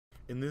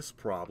In this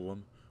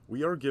problem,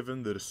 we are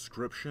given the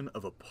description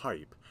of a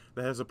pipe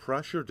that has a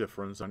pressure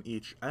difference on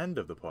each end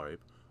of the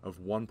pipe of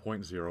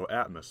 1.0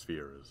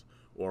 atmospheres,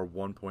 or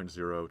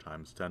 1.0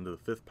 times 10 to the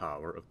fifth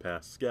power of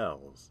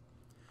pascals.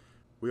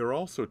 We are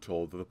also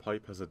told that the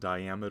pipe has a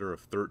diameter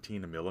of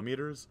 13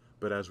 millimeters,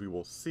 but as we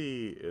will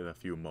see in a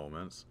few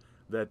moments,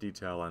 that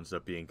detail ends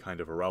up being kind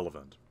of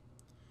irrelevant.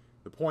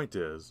 The point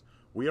is,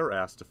 we are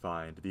asked to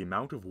find the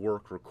amount of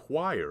work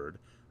required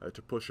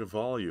to push a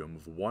volume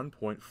of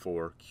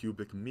 1.4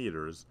 cubic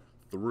meters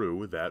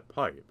through that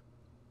pipe.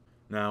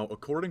 Now,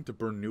 according to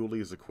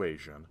Bernoulli's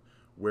equation,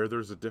 where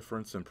there's a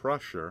difference in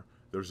pressure,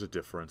 there's a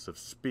difference of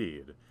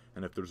speed.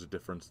 And if there's a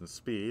difference in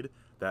speed,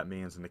 that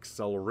means an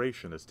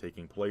acceleration is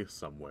taking place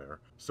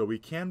somewhere. So we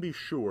can be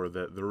sure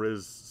that there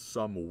is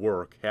some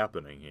work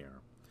happening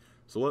here.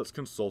 So let's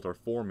consult our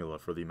formula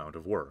for the amount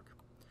of work.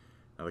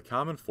 Now, the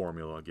common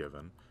formula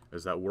given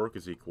is that work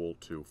is equal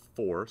to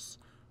force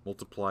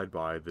multiplied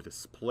by the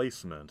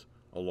displacement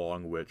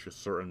along which a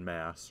certain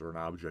mass or an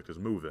object is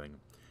moving.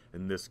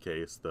 In this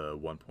case, the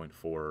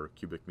 1.4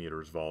 cubic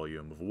meters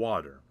volume of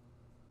water.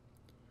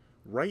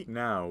 Right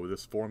now,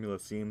 this formula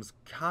seems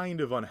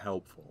kind of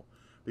unhelpful,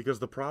 because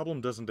the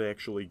problem doesn't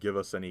actually give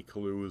us any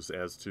clues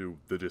as to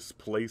the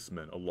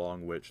displacement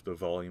along which the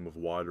volume of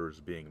water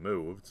is being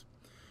moved,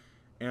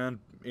 and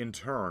in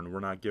turn, we're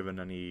not given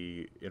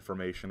any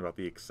information about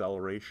the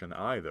acceleration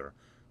either,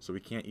 so we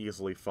can't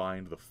easily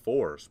find the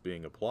force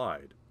being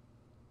applied.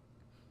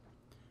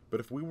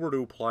 But if we were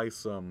to apply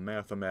some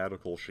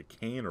mathematical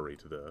chicanery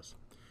to this,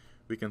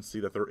 we can see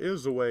that there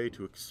is a way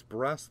to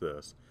express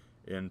this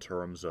in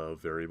terms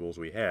of variables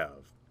we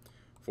have.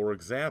 For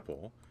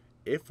example,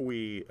 if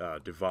we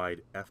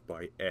divide f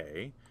by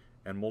a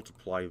and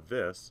multiply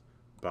this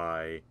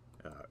by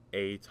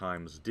a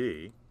times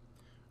d,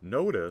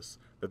 notice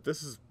that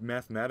this is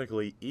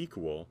mathematically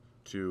equal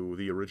to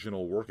the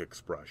original work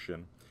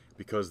expression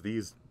because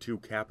these two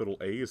capital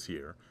A's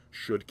here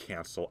should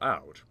cancel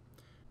out.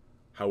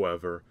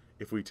 However,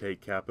 if we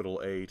take capital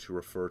A to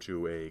refer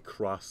to a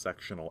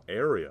cross-sectional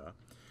area,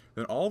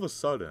 then all of a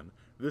sudden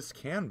this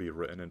can be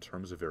written in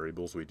terms of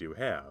variables we do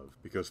have,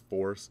 because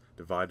force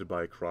divided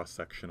by a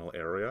cross-sectional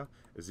area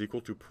is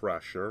equal to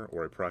pressure,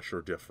 or a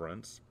pressure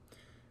difference,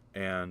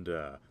 and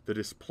the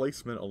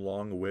displacement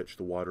along which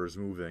the water is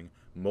moving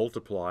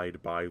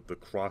multiplied by the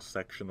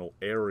cross-sectional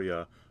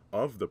area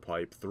of the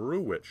pipe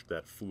through which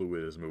that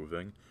fluid is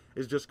moving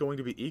is just going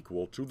to be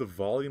equal to the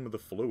volume of the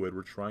fluid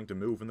we're trying to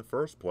move in the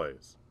first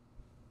place.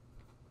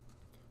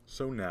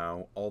 So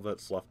now, all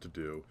that's left to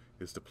do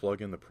is to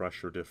plug in the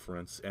pressure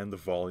difference and the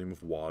volume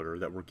of water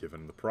that we're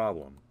given in the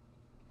problem.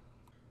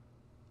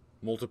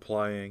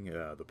 Multiplying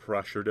the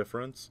pressure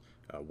difference,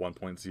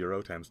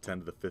 1.0 times 10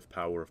 to the fifth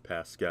power of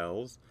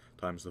pascals,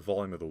 times the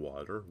volume of the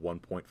water,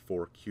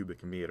 1.4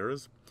 cubic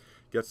meters,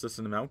 gets us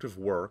an amount of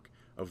work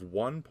of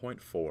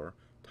 1.4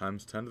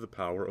 times 10 to the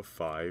power of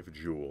 5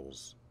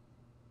 joules.